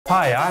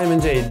Hi, I'm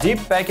Andrei. Deep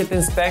Packet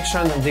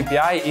Inspection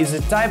 (DPI) is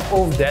a type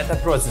of data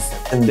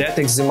processing that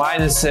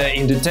examines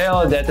in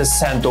detail data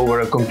sent over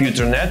a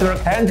computer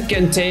network and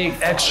can take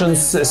actions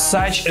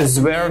such as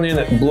warning,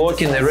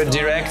 blocking,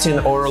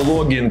 redirecting, or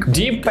logging.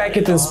 Deep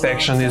Packet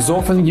Inspection is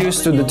often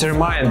used to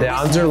determine the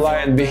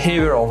underlying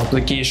behavior of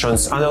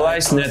applications,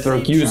 analyze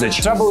network usage,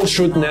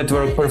 troubleshoot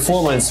network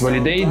performance,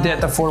 validate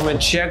data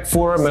format, check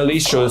for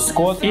malicious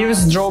code,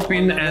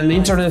 eavesdropping, and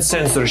internet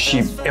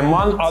censorship,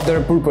 among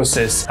other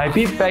purposes.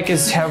 IP packets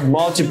have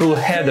multiple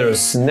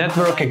headers.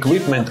 Network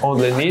equipment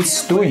only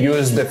needs to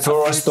use the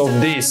first of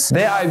these.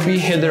 The IP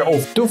header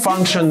of two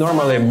function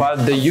normally,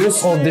 but the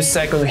use of the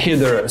second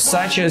header,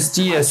 such as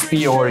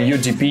TSP or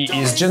UDP,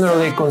 is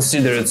generally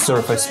considered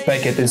surface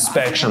packet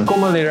inspection,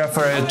 commonly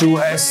referred to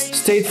as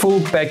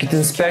stateful packet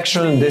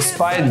inspection.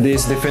 Despite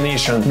this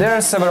definition, there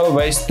are several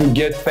ways to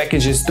get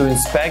packages to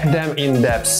inspect them in depth.